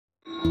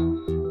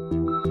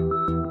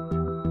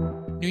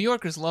New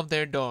Yorkers love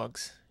their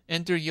dogs.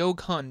 Enter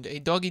Yog Hund, a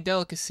doggy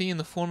delicacy in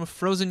the form of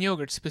frozen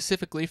yogurt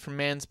specifically for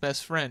man's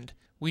best friend.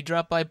 We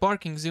dropped by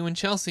Barking Zoo in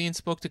Chelsea and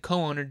spoke to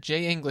co-owner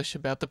Jay English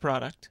about the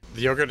product.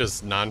 The yogurt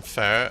is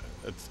non-fat.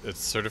 It's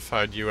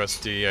certified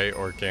USDA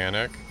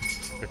organic.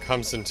 It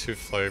comes in 2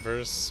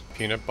 flavors,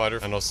 peanut butter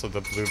and also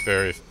the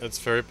blueberry. It's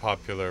very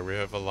popular. We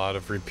have a lot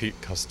of repeat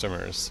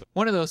customers.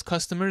 One of those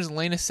customers,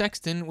 Lena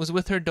Sexton, was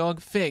with her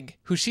dog Fig,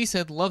 who she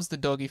said loves the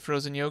doggy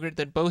frozen yogurt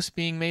that boasts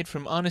being made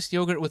from honest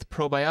yogurt with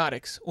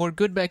probiotics, or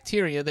good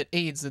bacteria that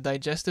aids the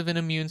digestive and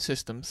immune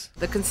systems.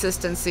 The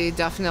consistency,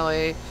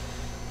 definitely.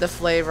 The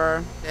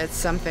flavor, it's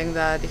something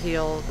that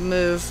he'll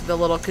move the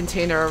little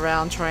container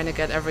around trying to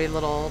get every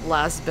little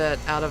last bit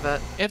out of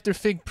it. After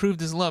Fig proved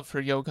his love for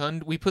Yog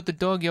Hund, we put the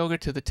dog yogurt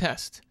to the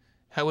test.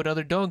 How would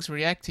other dogs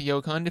react to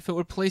Yog Hund if it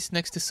were placed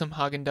next to some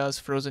Haagen-Dazs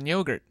frozen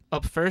yogurt?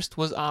 Up first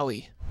was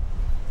Ollie.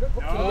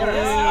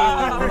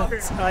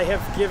 I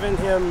have given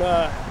him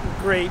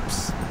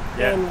grapes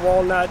and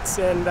walnuts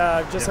and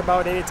just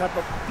about any type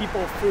of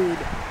people food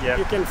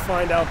you can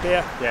find out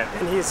there.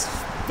 And he's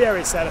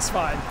very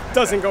satisfied.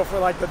 Doesn't go for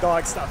like the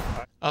dog stuff.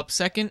 Up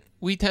second,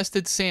 we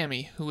tested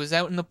Sammy, who was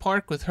out in the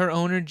park with her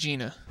owner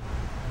Gina.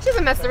 She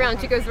doesn't mess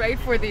around. She goes right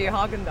for the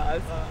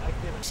Haagen-Dazs.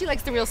 She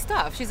likes the real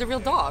stuff. She's a real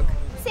dog.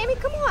 Sammy,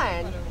 come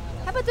on.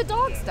 How about the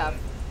dog stuff?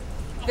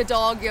 The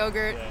dog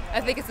yogurt.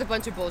 I think it's a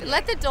bunch of bullshit.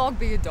 Let the dog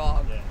be a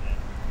dog.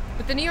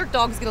 But the New York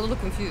dogs get a little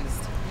confused.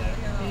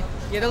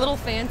 Yeah, they're a little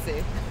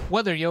fancy.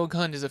 Whether Yog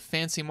Hund is a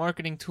fancy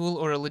marketing tool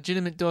or a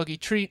legitimate doggy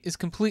treat is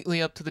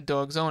completely up to the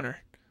dog's owner.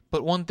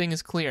 But one thing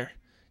is clear.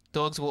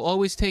 Dogs will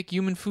always take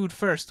human food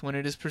first when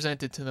it is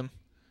presented to them.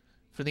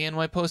 For the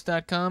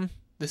NYPost.com,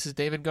 this is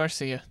David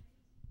Garcia.